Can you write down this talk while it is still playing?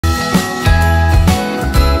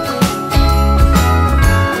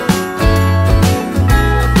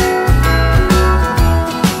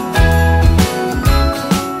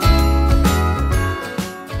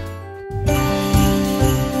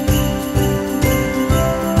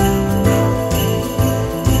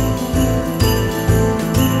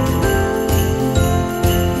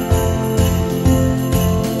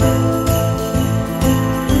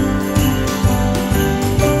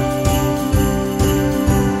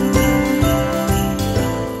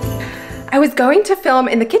was going to film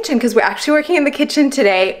in the kitchen because we're actually working in the kitchen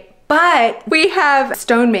today, but we have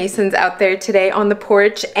stonemasons out there today on the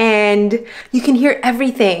porch and you can hear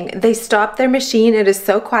everything. They stopped their machine. It is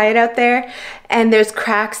so quiet out there and there's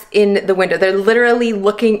cracks in the window. They're literally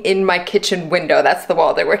looking in my kitchen window. That's the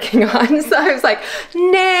wall they're working on. So I was like,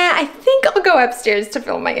 nah, I think I'll go upstairs to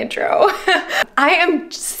film my intro. I am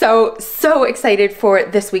so excited for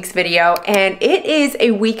this week's video, and it is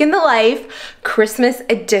a week in the life Christmas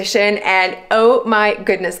edition, and oh my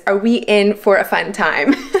goodness, are we in for a fun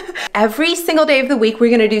time. Every single day of the week, we're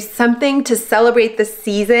gonna do something to celebrate the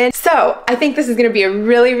season. So I think this is gonna be a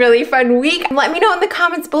really fun week. Let me know in the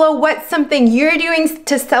comments below what's something you're doing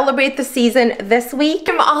to celebrate the season this week.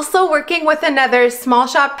 I'm also working with another small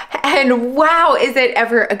shop, and wow, is it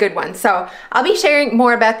ever a good one. So I'll be sharing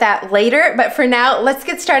more about that later, but for now, let's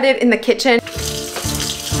get started in the kitchen.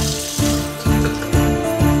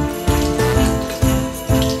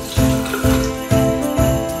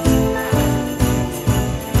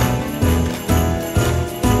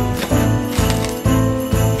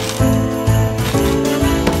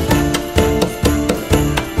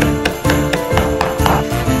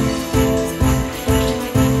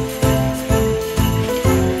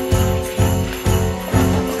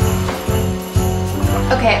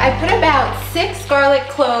 Okay, I put about 6 garlic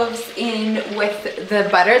cloves in with the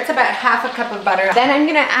butter. It's about half a cup of butter. Then I'm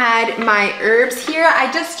gonna add my herbs here.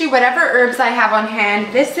 I just do whatever herbs I have on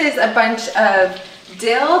hand. This is a bunch of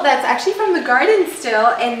dill that's actually from the garden still,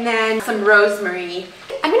 and then some rosemary.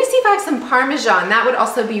 I'm gonna see if I have some Parmesan. That would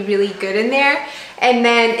also be really good in there. And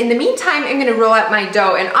then in the meantime, I'm gonna roll out my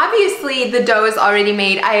dough. And obviously the dough is already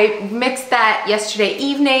made. I mixed that yesterday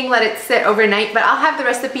evening, let it sit overnight, but I'll have the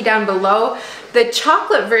recipe down below. The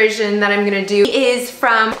chocolate version that I'm gonna do is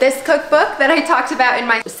from this cookbook that I talked about in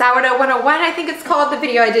my Sourdough 101, I think it's called, the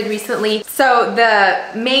video I did recently. So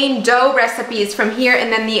the main dough recipe is from here, and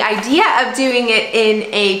then the idea of doing it in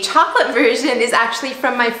a chocolate version is actually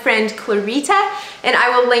from my friend Clarita, and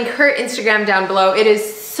I will link her Instagram down below. It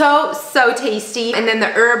is so tasty. And then the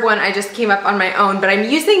herb one I just came up on my own, but I'm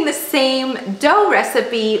using the same dough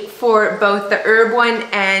recipe for both the herb one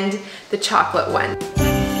and the chocolate one.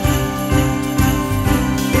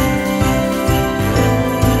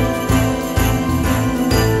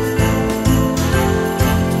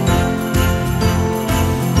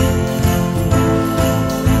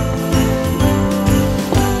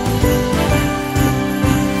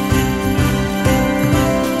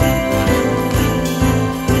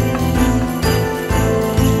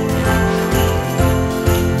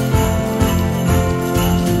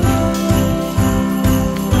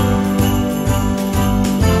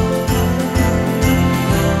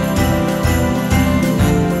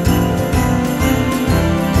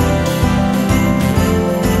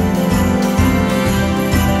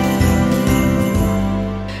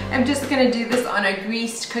 Do this on a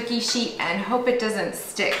greased cookie sheet and hope it doesn't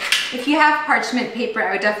stick. If you have parchment paper,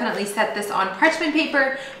 I would definitely set this on parchment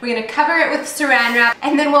paper. We're gonna cover it with saran wrap,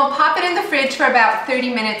 and then we'll pop it in the fridge for about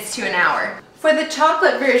 30 minutes to an hour. For the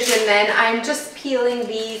chocolate version then, I'm just peeling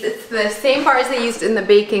these. It's the same bars I used in the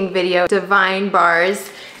baking video, Divine bars,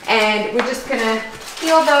 and we're just gonna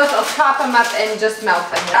peel those. I'll chop them up and just melt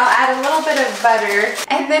them. I'll add a little bit of butter,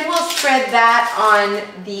 and then we'll spread that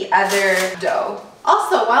on the other dough.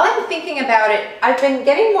 Also, while I'm thinking about it, I've been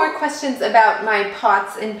getting more questions about my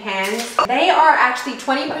pots and pans. They are actually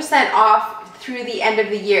 20% off through the end of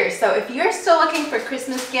the year. So if you're still looking for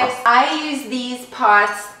Christmas gifts, I use these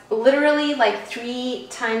pots literally like 3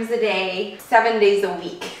 times a day, 7 days a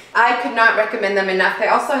week. I could not recommend them enough. They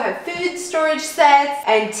also have food storage sets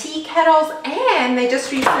and tea kettles, and they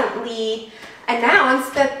just recently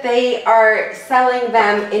announced that they are selling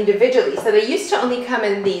them individually. So they used to only come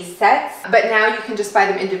in these sets, but now you can just buy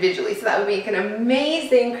them individually. So that would make an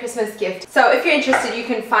amazing Christmas gift. So if you're interested, you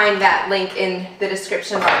can find that link in the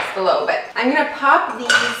description box below. But I'm gonna pop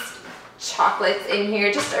these chocolates in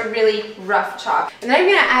here, just a really rough chop. And then I'm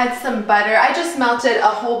gonna add some butter. I just melted a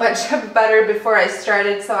whole bunch of butter before I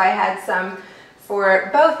started, so I had some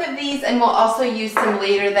for both of these, and we'll also use some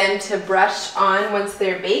later then to brush on once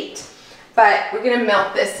they're baked. But we're gonna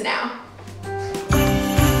melt this now.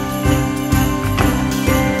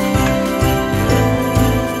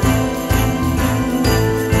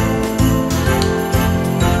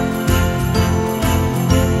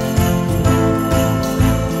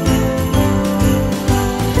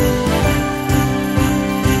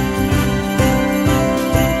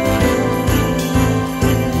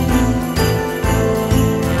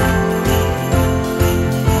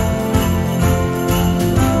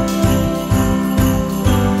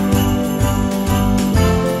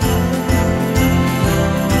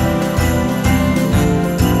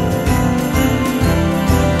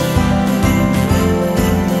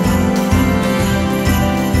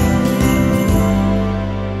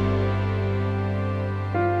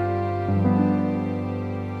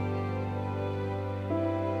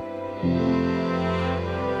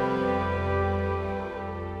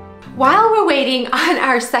 While we're waiting on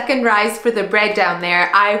our second rise for the bread down there,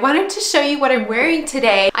 I wanted to show you what I'm wearing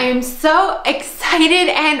today. I am so excited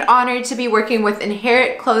and honored to be working with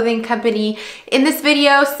Inherit Clothing Company in this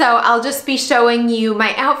video, so I'll just be showing you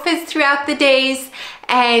my outfits throughout the days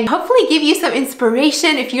and hopefully give you some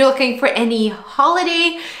inspiration if you're looking for any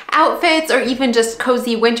holiday outfits or even just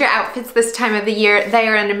cozy winter outfits this time of the year. They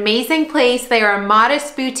are an amazing place. They are a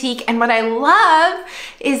modest boutique, and what I love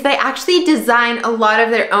is they actually design a lot of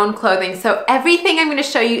their own clothing. So everything I'm going to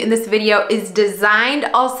show you in this video is designed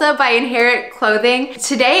also by Inherit Clothing.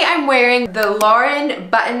 Today I'm wearing the Lauren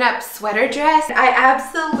button-up sweater dress. I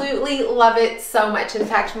absolutely love it so much. In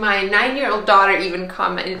fact, my 9-year-old daughter even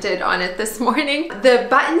commented on it this morning. The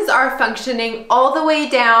buttons are functioning all the way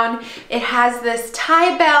down. It has this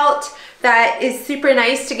tie belt that is super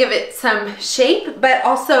nice to give it some shape, but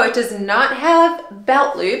also it does not have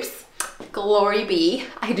belt loops. Glory be.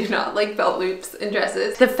 I do not like belt loops in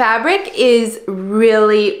dresses. The fabric is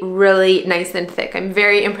really, really nice and thick. I'm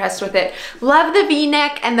very impressed with it. Love the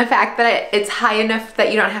V-neck and the fact that it's high enough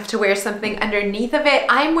that you don't have to wear something underneath of it.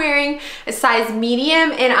 I'm wearing a size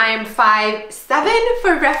medium and I'm 5'7"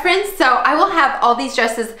 for reference, so I will have all these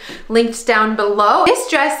dresses linked down below. This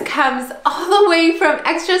dress comes all the way from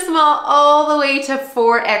extra small all the way to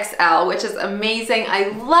 4XL, which is amazing. I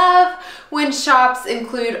love when shops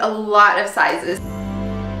include a lot of sizes.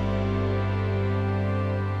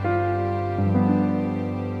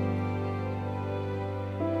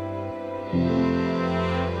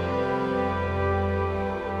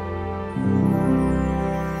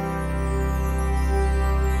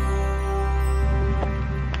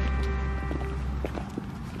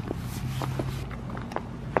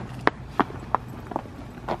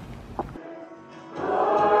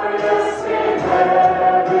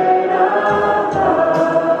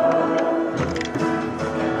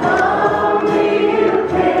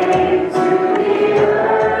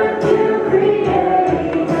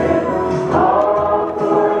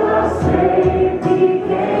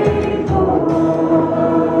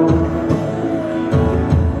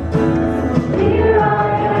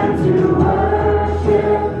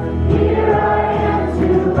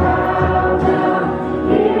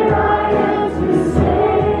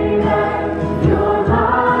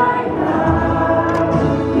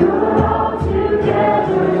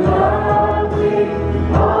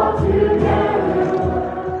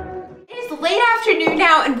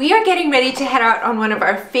 We are getting ready to head out on one of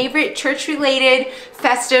our favorite church-related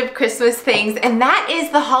festive Christmas things, and that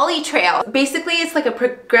is the Holly Trail. Basically, it's like a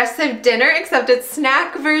progressive dinner, except it's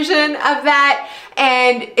snack version of that,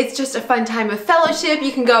 and it's just a fun time of fellowship.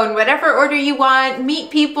 You can go in whatever order you want, meet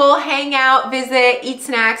people, hang out, visit, eat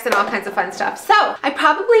snacks, and all kinds of fun stuff. So I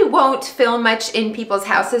probably won't film much in people's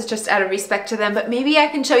houses just out of respect to them, but maybe I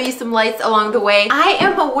can show you some lights along the way. I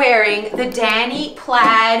am wearing the Dani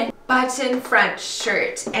Plaid button front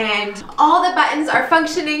shirt, and all the buttons are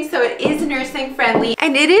functioning, so it is nursing friendly,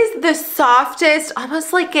 and it is the softest,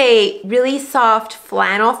 almost like a really soft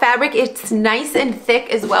flannel fabric. It's nice and thick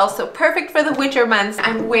as well, so perfect for the winter months.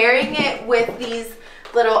 I'm wearing it with these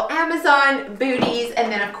little Amazon booties, and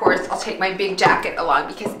then of course I'll take my big jacket along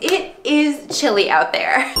because it is chilly out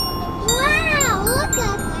there. Wow, look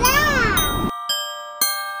at that!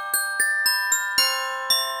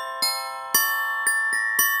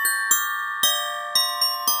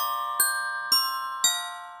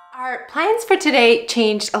 Our plans for today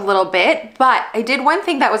changed a little bit, but I did one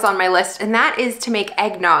thing that was on my list, and that is to make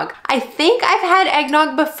eggnog. I think I've had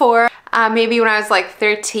eggnog before, maybe when I was like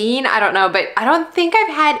 13, I don't know, but I don't think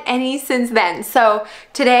I've had any since then. So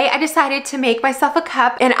today I decided to make myself a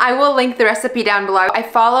cup, and I will link the recipe down below. I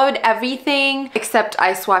followed everything except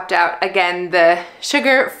I swapped out again the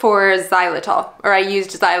sugar for xylitol, or I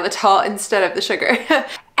used xylitol instead of the sugar.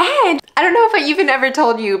 And I don't know if I even ever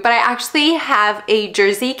told you, but I actually have a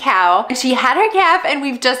Jersey cow. She had her calf, and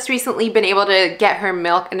we've just recently been able to get her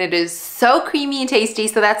milk, and it is so creamy and tasty.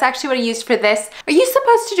 So that's actually what I used for this. Are you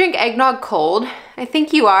supposed to drink eggnog cold? I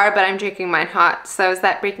think you are, but I'm drinking mine hot. So is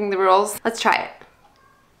that breaking the rules? Let's try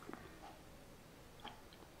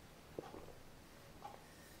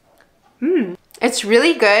it. It's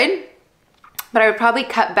really good. But I would probably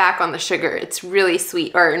cut back on the sugar. It's really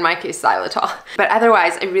sweet, or in my case, xylitol. But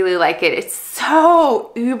otherwise, I really like it. It's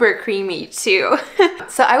so uber creamy too.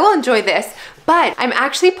 So I will enjoy this, but I'm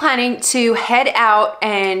actually planning to head out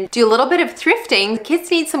and do a little bit of thrifting. Kids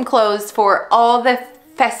need some clothes for all the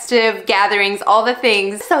festive gatherings, all the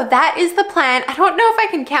things. So that is the plan. I don't know if I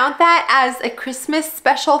can count that as a Christmas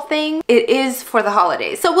special thing. It is for the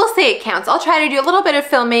holidays, so we'll say it counts. I'll try to do a little bit of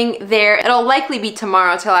filming there. It'll likely be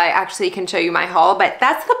tomorrow till I actually can show you my haul, but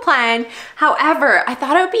that's the plan. However, I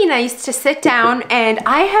thought it would be nice to sit down, and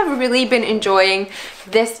I have really been enjoying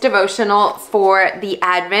this devotional for the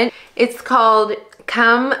Advent. It's called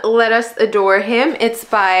Come, Let Us Adore Him. It's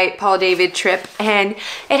by Paul David Tripp, and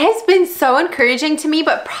it has been so encouraging to me,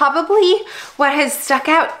 but probably what has stuck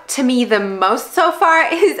out to me the most so far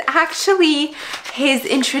is actually his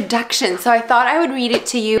introduction. So I thought I would read it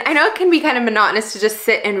to you. I know it can be kind of monotonous to just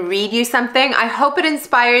sit and read you something. I hope it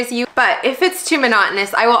inspires you, but if it's too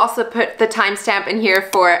monotonous, I will also put the timestamp in here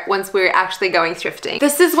for once we're actually going thrifting.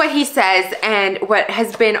 This is what he says, and what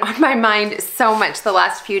has been on my mind so much the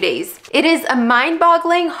last few days. It is a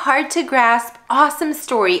mind-boggling, hard to grasp, awesome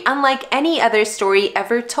story, unlike any other story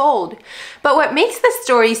ever told. But what makes this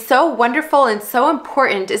story so wonderful and so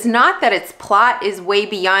important is not that its plot is way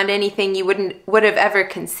beyond anything you would have ever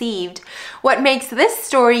conceived. What makes this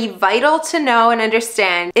story vital to know and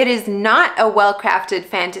understand, it is not a well-crafted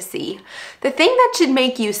fantasy. The thing that should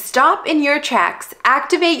make you stop in your tracks,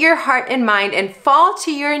 activate your heart and mind, and fall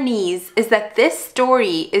to your knees is that this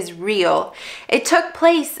story is real. It took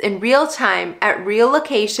place in real time, at real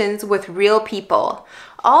locations, with real people.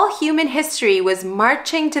 All human history was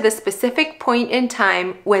marching to the specific point in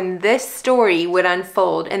time when this story would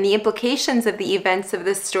unfold, and the implications of the events of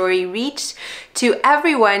this story reached to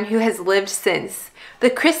everyone who has lived since.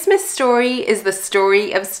 The Christmas story is the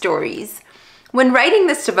story of stories. When writing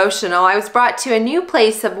this devotional, I was brought to a new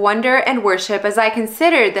place of wonder and worship as I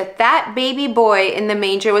considered that that baby boy in the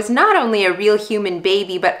manger was not only a real human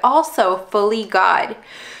baby, but also fully God.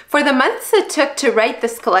 For the months it took to write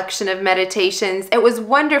this collection of meditations, it was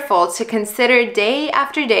wonderful to consider day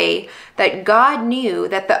after day that God knew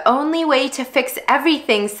that the only way to fix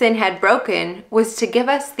everything sin had broken was to give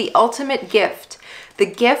us the ultimate gift, the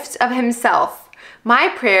gift of Himself. My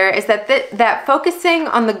prayer is that focusing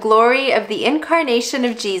on the glory of the incarnation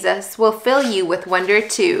of Jesus will fill you with wonder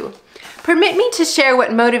too. Permit me to share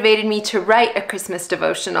what motivated me to write a Christmas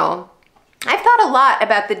devotional. I've thought a lot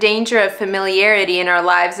about the danger of familiarity in our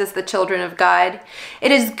lives as the children of God.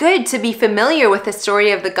 It is good to be familiar with the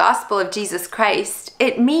story of the gospel of Jesus Christ.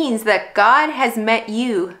 It means that God has met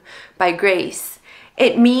you by grace.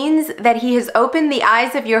 It means that He has opened the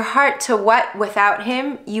eyes of your heart to what, without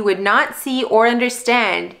Him, you would not see or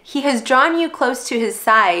understand. He has drawn you close to His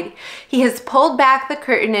side. He has pulled back the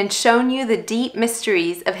curtain and shown you the deep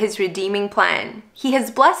mysteries of His redeeming plan. He has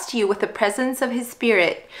blessed you with the presence of His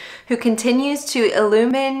Spirit, who continues to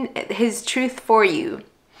illumine His truth for you.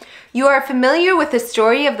 You are familiar with the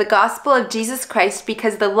story of the gospel of Jesus Christ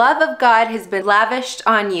because the love of God has been lavished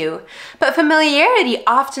on you. But familiarity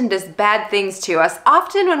often does bad things to us.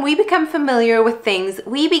 Often when we become familiar with things,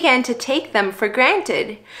 we begin to take them for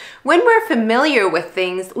granted. When we're familiar with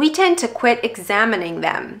things, we tend to quit examining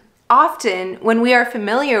them. Often, when we are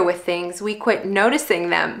familiar with things, we quit noticing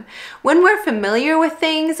them. When we're familiar with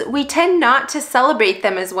things, we tend not to celebrate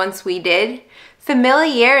them as once we did.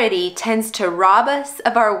 Familiarity tends to rob us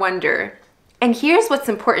of our wonder. And here's what's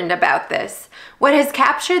important about this. What has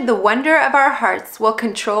captured the wonder of our hearts will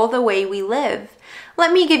control the way we live.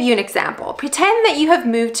 Let me give you an example. Pretend that you have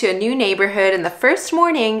moved to a new neighborhood, and the first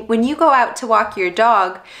morning when you go out to walk your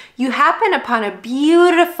dog, you happen upon a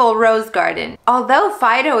beautiful rose garden. Although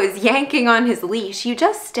Fido is yanking on his leash, you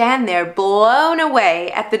just stand there blown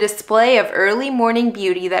away at the display of early morning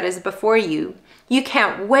beauty that is before you. You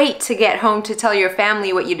can't wait to get home to tell your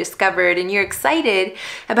family what you discovered, and you're excited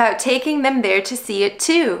about taking them there to see it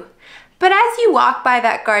too. But as you walk by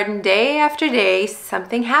that garden day after day,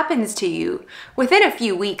 something happens to you. Within a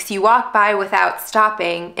few weeks, you walk by without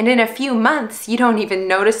stopping, and in a few months, you don't even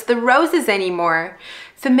notice the roses anymore.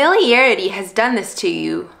 Familiarity has done this to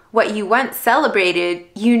you. What you once celebrated,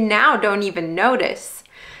 you now don't even notice.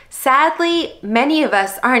 Sadly, many of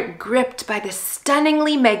us aren't gripped by the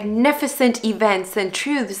stunningly magnificent events and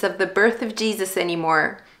truths of the birth of Jesus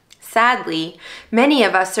anymore. Sadly, many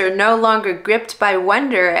of us are no longer gripped by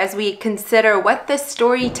wonder as we consider what this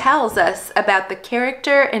story tells us about the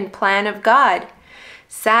character and plan of God.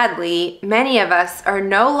 Sadly, many of us are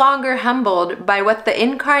no longer humbled by what the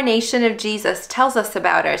incarnation of Jesus tells us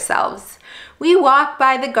about ourselves. We walk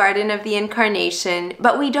by the garden of the incarnation,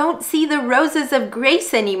 but we don't see the roses of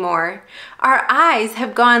grace anymore. Our eyes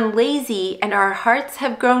have gone lazy and our hearts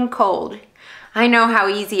have grown cold. I know how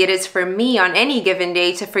easy it is for me on any given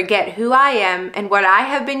day to forget who I am and what I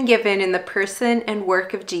have been given in the person and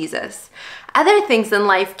work of Jesus. Other things in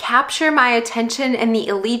life capture my attention and the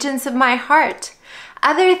allegiance of my heart.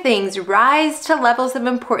 Other things rise to levels of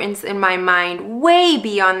importance in my mind way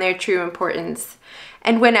beyond their true importance.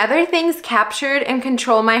 And when other things captured and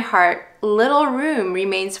control my heart, little room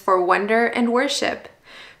remains for wonder and worship.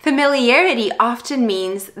 Familiarity often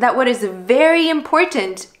means that what is very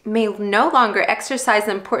important may no longer exercise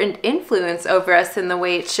important influence over us in the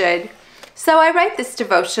way it should. So I write this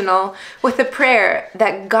devotional with a prayer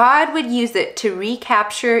that God would use it to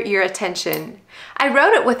recapture your attention. I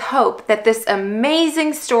wrote it with hope that this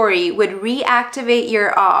amazing story would reactivate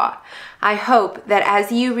your awe. I hope that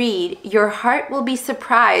as you read, your heart will be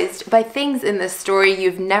surprised by things in this story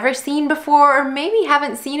you've never seen before or maybe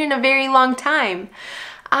haven't seen in a very long time.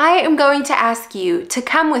 I am going to ask you to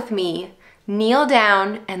come with me, kneel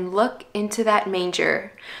down and look into that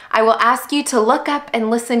manger. I will ask you to look up and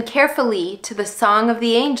listen carefully to the song of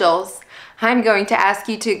the angels. I'm going to ask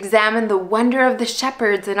you to examine the wonder of the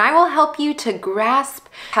shepherds, and I will help you to grasp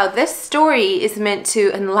how this story is meant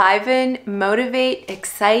to enliven, motivate,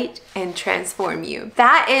 excite, and transform you.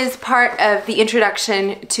 That is part of the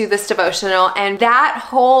introduction to this devotional, and that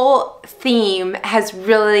whole theme has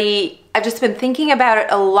really, I've just been thinking about it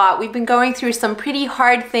a lot. We've been going through some pretty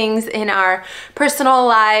hard things in our personal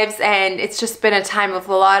lives, and it's just been a time of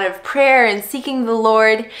a lot of prayer and seeking the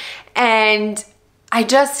Lord, and I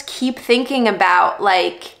just keep thinking about,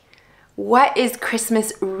 like, what is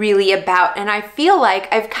Christmas really about? And I feel like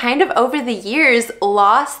I've kind of over the years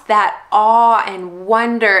lost that awe and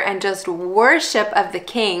wonder and just worship of the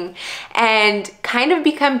King and kind of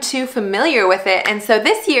become too familiar with it. And so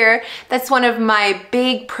this year, that's one of my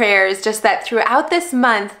big prayers, just that throughout this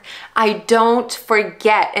month, I don't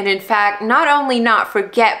forget. And in fact, not only not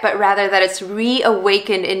forget, but rather that it's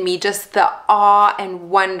reawakened in me just the awe and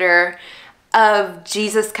wonder of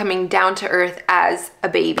Jesus coming down to earth as a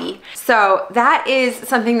baby. So that is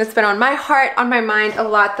something that's been on my heart, on my mind a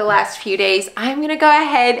lot the last few days. I'm gonna go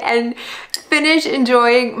ahead and finish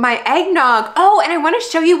enjoying my eggnog. Oh, and I wanna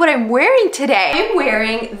show you what I'm wearing today. I'm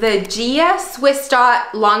wearing the Gia Swiss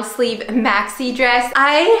Dot long sleeve maxi dress.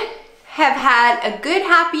 I have had a good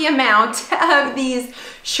happy amount of these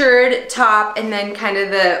shirred top and then kind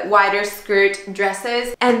of the wider skirt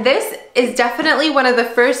dresses. And this is definitely one of the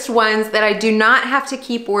first ones that I do not have to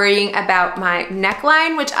keep worrying about my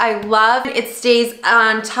neckline, which I love. It stays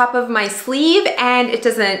on top of my sleeve and it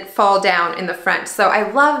doesn't fall down in the front. So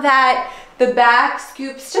I love that. The back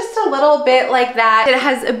scoops just a little bit like that. It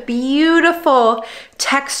has a beautiful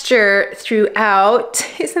texture throughout.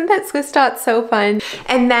 Isn't that Swiss Dot so fun?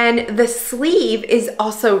 And then the sleeve is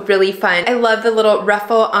also really fun. I love the little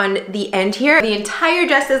ruffle on the end here. The entire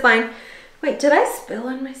dress is lined. Wait, did I spill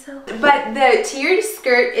on myself? But the tiered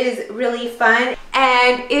skirt is really fun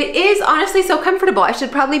and it is honestly so comfortable. I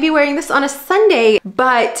should probably be wearing this on a Sunday,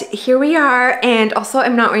 but here we are. And also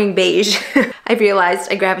I'm not wearing beige. I've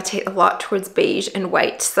realized I gravitate a lot towards beige and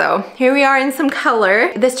white. So here we are in some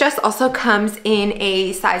color. This dress also comes in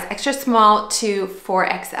a size extra small to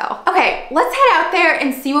 4XL. Okay, let's head out there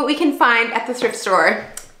and see what we can find at the thrift store.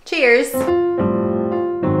 Cheers.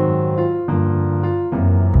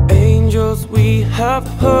 We have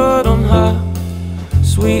heard on high,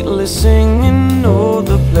 sweetly singing o'er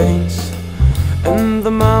the plains and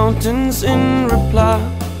the mountains in reply,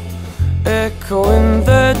 echoing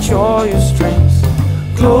their joyous strains.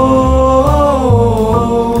 Gloria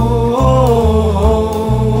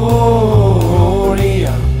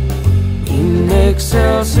in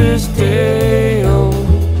excelsis Deo.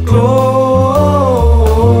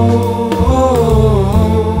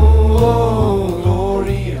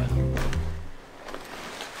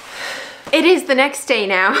 It is the next day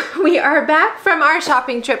now. We are back from our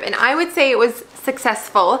shopping trip and I would say it was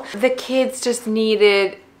successful. The kids just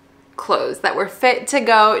needed clothes that were fit to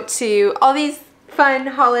go to all these fun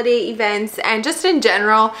holiday events, and just in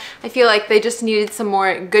general, I feel like they just needed some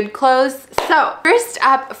more good clothes. So first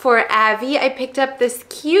up for Abby, I picked up this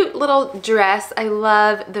cute little dress. I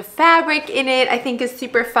love the fabric in it. I think is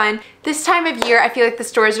super fun. This time of year, I feel like the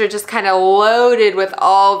stores are just kind of loaded with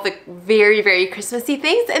all the very, very Christmassy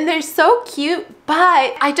things, and they're so cute,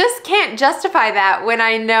 but I just can't justify that when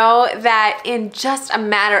I know that in just a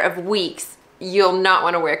matter of weeks, you'll not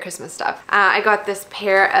want to wear Christmas stuff. I got this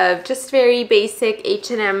pair of just very basic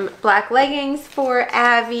H&M black leggings for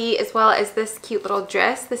Abby, as well as this cute little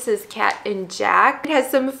dress. This is Cat and Jack. It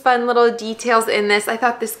has some fun little details in this. I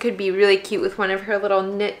thought this could be really cute with one of her little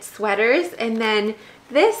knit sweaters. And then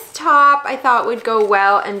this top I thought would go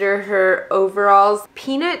well under her overalls.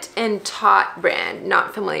 Peanut and Tot brand,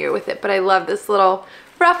 not familiar with it, but I love this little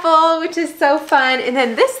ruffle, which is so fun. And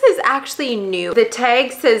then this is actually new. The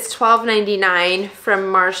tag says $12.99 from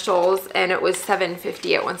Marshall's and it was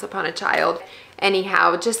 $7.50 at Once Upon a Child.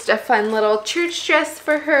 anyhow, just a fun little church dress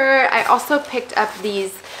for her. I also picked up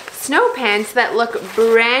these snow pants that look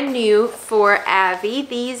brand new for Abby.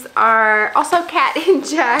 These are also Cat and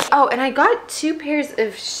Jack. Oh, and I got 2 pairs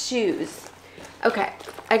of shoes. Okay,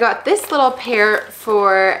 I got this little pair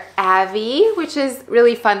for Abby, which is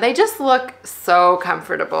really fun. They just look so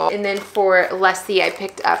comfortable. And then for Leslie, I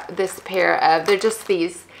picked up this pair of, they're just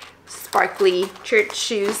these sparkly church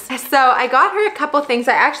shoes. So I got her a couple things.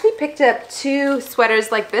 I actually picked up 2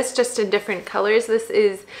 sweaters like this, just in different colors. This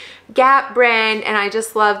is Gap brand, and I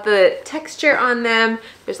just love the texture on them.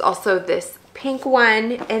 There's also this pink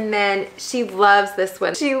one, and then she loves this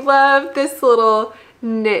one. She loved this little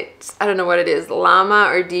knit, I don't know what it is, llama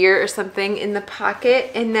or deer or something in the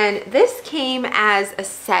pocket. And then this came as a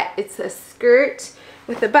set. It's a skirt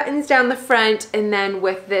with the buttons down the front, and then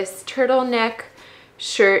with this turtleneck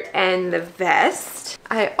shirt and the vest.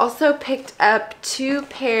 I also picked up 2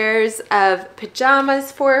 pairs of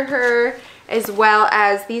pajamas for her, as well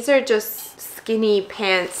as these are just skinny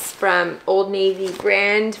pants from Old Navy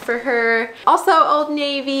brand for her. Also Old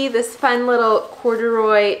Navy, this fun little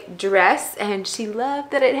corduroy dress, and she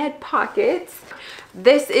loved that it had pockets.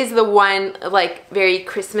 This is the one, like, very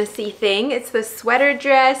Christmassy thing. It's the sweater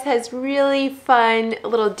dress, has really fun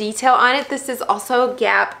little detail on it. This is also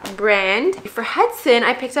Gap brand. For Hudson,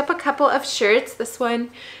 I picked up a couple of shirts. This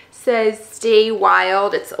one says Stay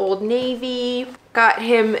Wild. It's Old Navy. Got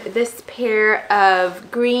him this pair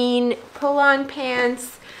of green pull-on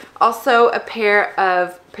pants. Also a pair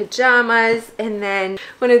of pajamas, and then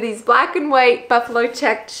one of these black and white buffalo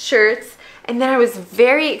checked shirts. And then I was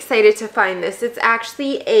very excited to find this. It's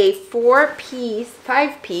actually a 5-piece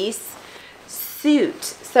suit.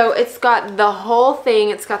 So it's got the whole thing.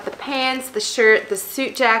 It's got the pants, the shirt, the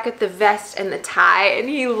suit jacket, the vest, and the tie, and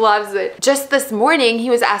he loves it. Just this morning, he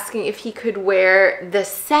was asking if he could wear the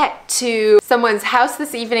set to someone's house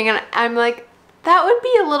this evening, and I'm like, that would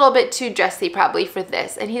be a little bit too dressy probably for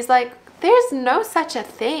this. And he's like, there's no such a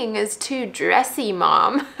thing as too dressy,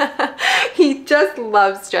 Mom. He just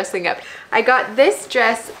loves dressing up. I got this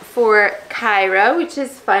dress for Kyra, which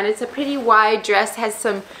is fun. It's a pretty wide dress, has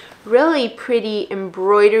some really pretty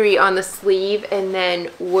embroidery on the sleeve, and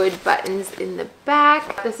then wood buttons in the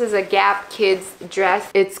back. This is a Gap Kids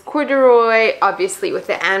dress. It's corduroy, obviously with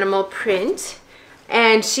the animal print.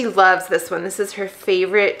 And she loves this one. This is her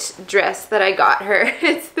favorite dress that I got her.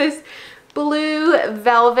 It's this blue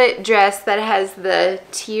velvet dress that has the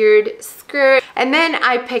tiered skirt. And then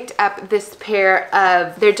I picked up this pair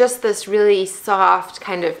of, they're just this really soft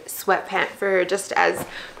kind of sweatpant for her, just as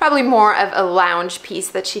probably more of a lounge piece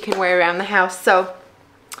that she can wear around the house. So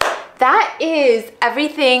that is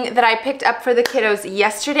everything that I picked up for the kiddos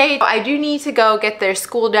yesterday. I do need to go get their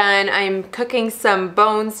school done. I'm cooking some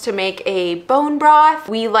bones to make a bone broth.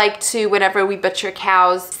 We like to, whenever we butcher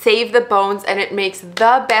cows, save the bones, and it makes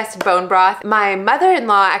the best bone broth. My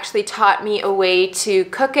mother-in-law actually taught me a way to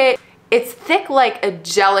cook it. It's thick like a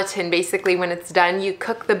gelatin, basically, when it's done. You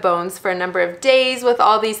cook the bones for a number of days with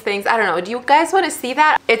all these things. I don't know, do you guys want to see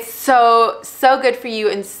that? It's so good for you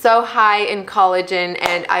and so high in collagen,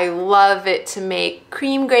 and I love it to make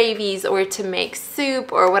cream gravies or to make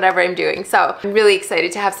soup or whatever I'm doing. So I'm really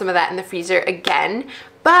excited to have some of that in the freezer again.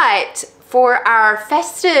 But for our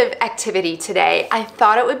festive activity today, I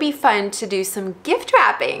thought it would be fun to do some gift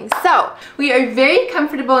wrapping. So we are very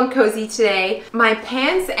comfortable and cozy today. My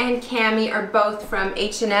pants and cami are both from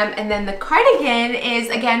H&M, and then the cardigan is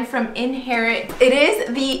again from Inherit. It is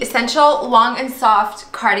the Essential Long and Soft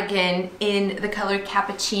cardigan in the color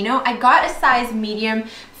Cappuccino. I got a size medium.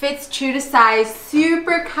 Fits true to size,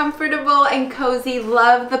 super comfortable and cozy,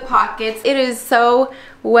 love the pockets. It is so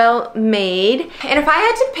well made. And if I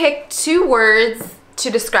had to pick 2 words to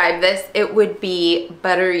describe this, it would be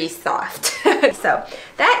buttery soft. So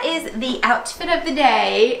that is the outfit of the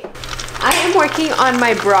day. I am working on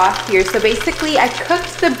my broth here. So basically I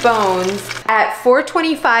cooked the bones at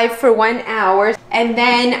 425 for 1 hour. And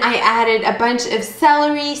then I added a bunch of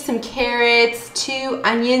celery, some carrots, 2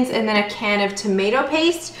 onions, and then a can of tomato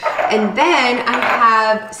paste. And then I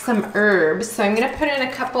have some herbs. So I'm gonna put in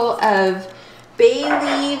a couple of bay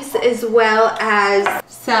leaves as well as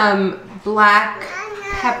some black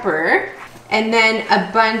pepper, and then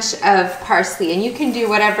a bunch of parsley. And you can do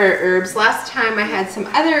whatever herbs. Last time I had some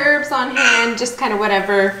other herbs on hand, just kind of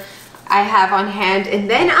whatever I have on hand. And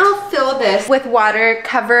then I'll fill this with water,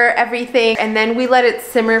 cover everything, and then we let it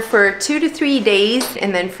simmer for 2 to 3 days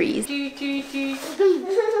and then freeze.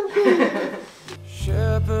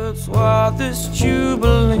 Shepherds, why this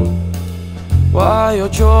jubilee? Why your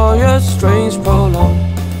joyous strange prolong?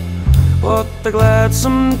 What the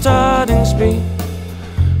gladsome tidings be?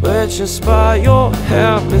 where just by your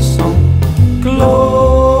helpless song. Gloria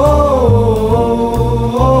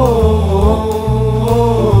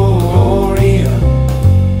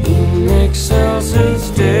in excelsis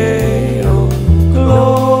Deo.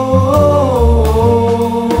 Gloria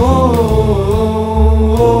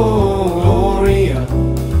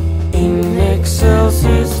in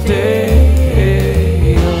excelsis Deo.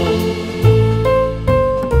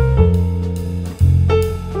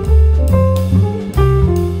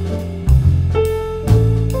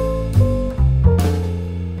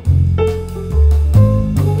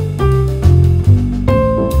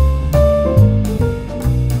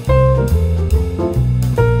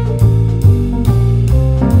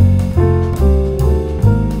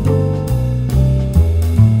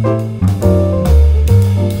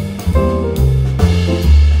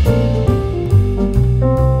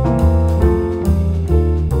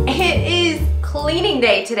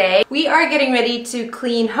 Today we are getting ready to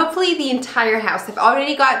clean hopefully the entire house. I've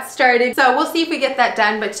already got started, so we'll see if we get that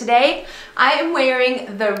done. But today I am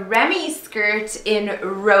wearing the Remi skirt in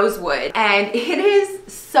rosewood, and it is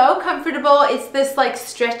so comfortable. It's this like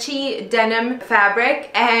stretchy denim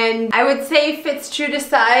fabric, and I would say fits true to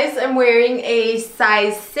size. I'm wearing a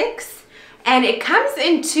size 6. And it comes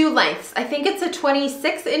in 2 lengths. I think it's a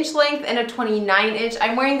 26-inch length and a 29-inch.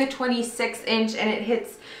 I'm wearing the 26-inch and it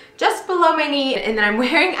hits just below my knee. And then I'm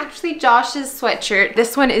wearing actually Josh's sweatshirt.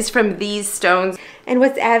 This one is from These Stones. And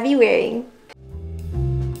what's Abby wearing?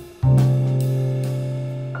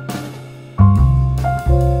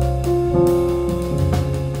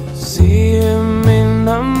 See him in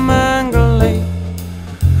the mangle lake,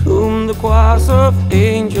 whom the choirs of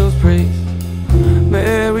angels praise.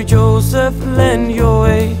 Mary, Joseph, lend your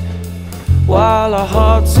aid, while our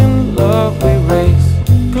hearts in love we raise.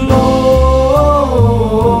 Gloria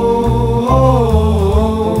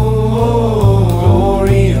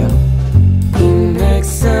in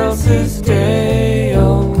excelsis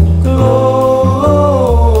Deo. Gloria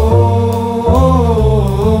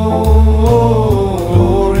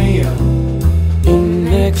in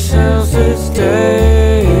excelsis Deo.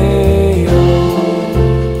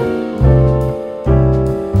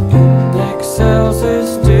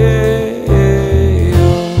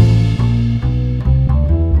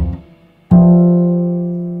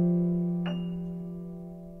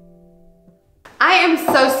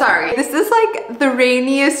 This is like the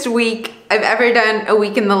rainiest week I've ever done a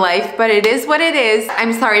week in the life, but it is what it is.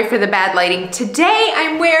 I'm sorry for the bad lighting. Today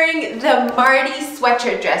I'm wearing the Marti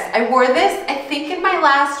sweatshirt dress. I wore this, I think, in my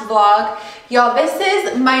last vlog. Y'all, this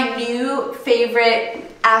is my new favorite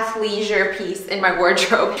athleisure piece in my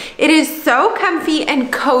wardrobe. It is so comfy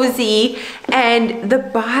and cozy, and the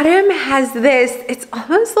bottom has this, it's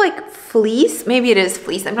almost like fleece. Maybe it is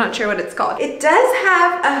fleece, I'm not sure what it's called. It does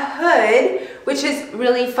have a hood, which is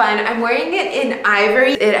really fun. I'm wearing it in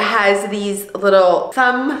ivory. It has these little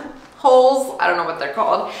thumb holes, I don't know what they're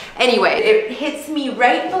called. Anyway, it hits me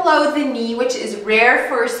right below the knee, which is rare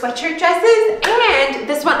for sweatshirt dresses. And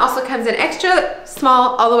this one also comes in extra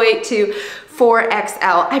small all the way to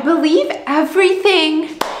 4XL. I believe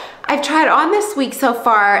everything I've tried on this week so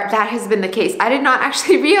far, that has been the case. I did not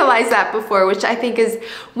actually realize that before, which I think is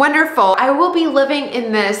wonderful. I will be living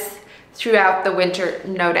in this throughout the winter,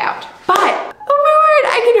 no doubt. But, oh my word,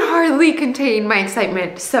 I can hardly contain my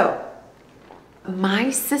excitement. So, my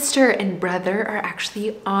sister and brother are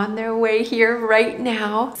actually on their way here right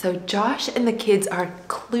now. So Josh and the kids are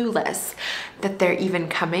clueless that they're even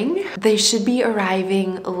coming. They should be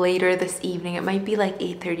arriving later this evening. It might be like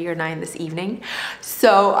 8:30 or 9 this evening.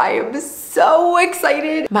 So I am so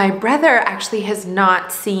excited. My brother actually has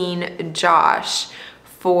not seen Josh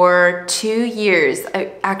for 2 years,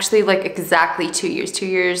 actually like exactly 2 years, 2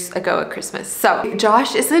 years ago at Christmas. So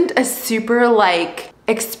Josh isn't a super like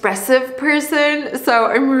expressive person, so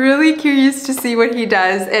I'm really curious to see what he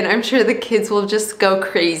does, and I'm sure the kids will just go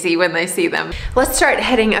crazy when they see them. Let's start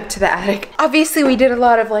heading up to the attic. Obviously we did a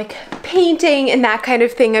lot of like painting and that kind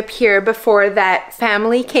of thing up here before that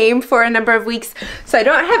family came for a number of weeks, so I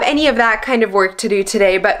don't have any of that kind of work to do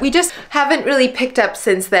today, but we just haven't really picked up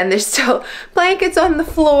since then. There's still blankets on the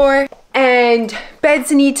floor, and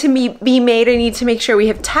beds need to be made. I need to make sure we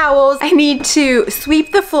have towels. I need to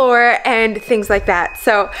sweep the floor and things like that.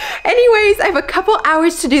 So anyways, I have a couple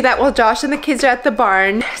hours to do that while Josh and the kids are at the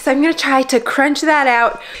barn. So I'm gonna try to crunch that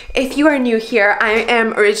out. If you are new here, I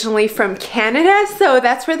am originally from Canada, so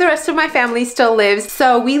that's where the rest of my family still lives.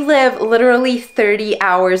 So we live literally 30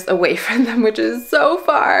 hours away from them, which is so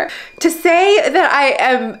far. To say that I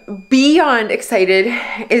am beyond excited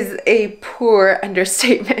is a poor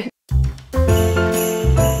understatement.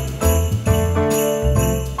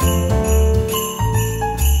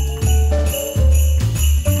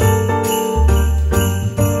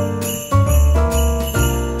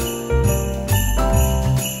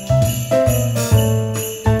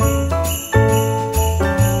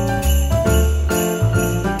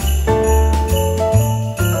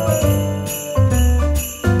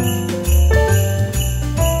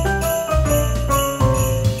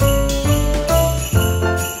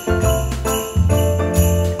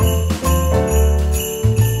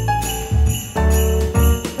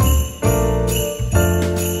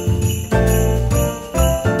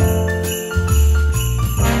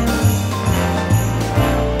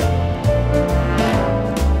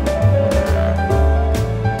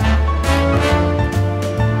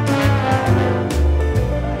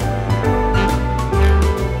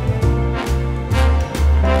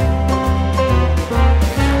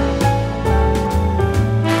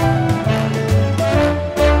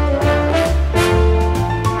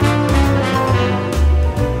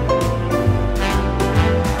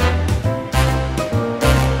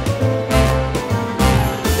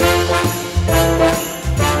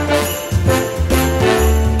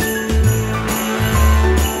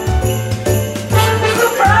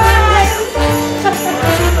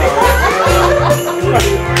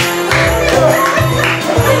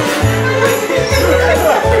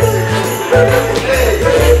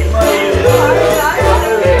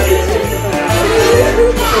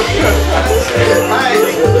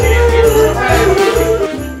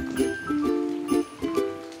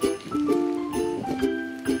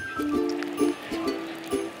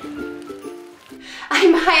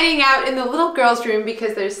 hang out in the little girls' room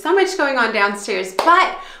because there's so much going on downstairs,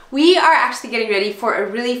 but we are actually getting ready for a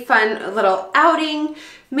really fun little outing.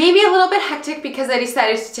 Maybe a little bit hectic because I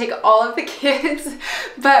decided to take all of the kids,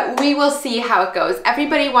 but we will see how it goes.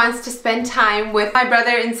 Everybody wants to spend time with my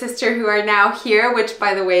brother and sister who are now here, which,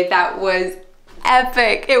 by the way, that was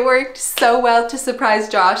epic. It worked so well to surprise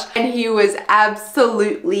Josh, and he was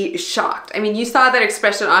absolutely shocked. I mean, you saw that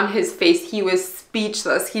expression on his face. He was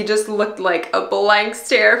speechless. He just looked like a blank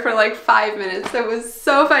stare for like 5 minutes. It was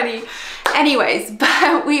so funny. Anyways,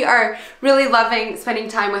 but we are really loving spending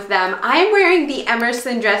time with them. I'm wearing the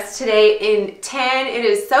Emersyn dress today in tan. It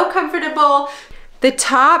is so comfortable. The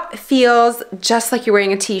top feels just like you're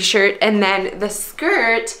wearing a t-shirt, and then the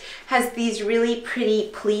skirt has these really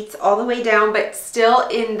pretty pleats all the way down, but still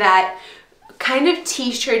in that kind of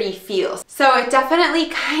t-shirty feel. So it definitely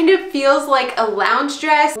kind of feels like a lounge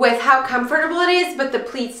dress with how comfortable it is, but the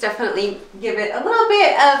pleats definitely give it a little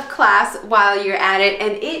bit of class while you're at it,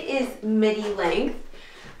 and it is midi length.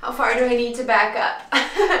 How far do I need to back up?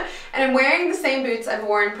 And I'm wearing the same boots I've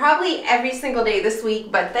worn probably every single day this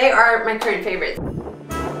week, but they are my current favorites.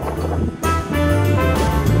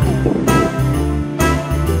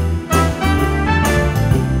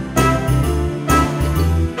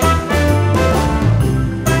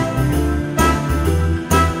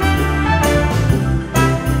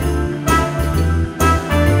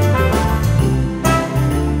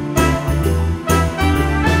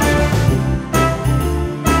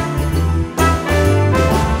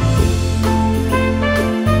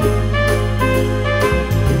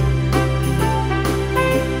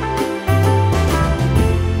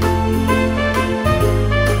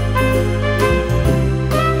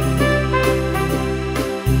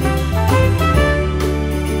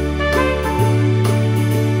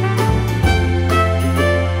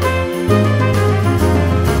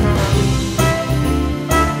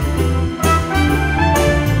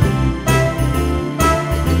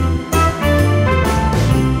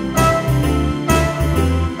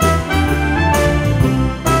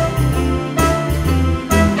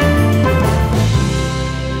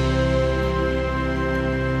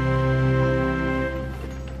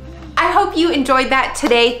 Enjoyed that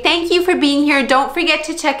today. Thank you for being here. Don't forget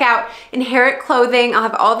to check out Inherit Clothing. I'll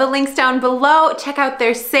have all the links down below. Check out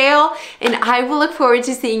their sale, and I will look forward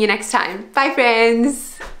to seeing you next time. Bye,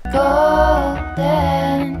 friends. Golden,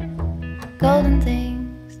 golden thing.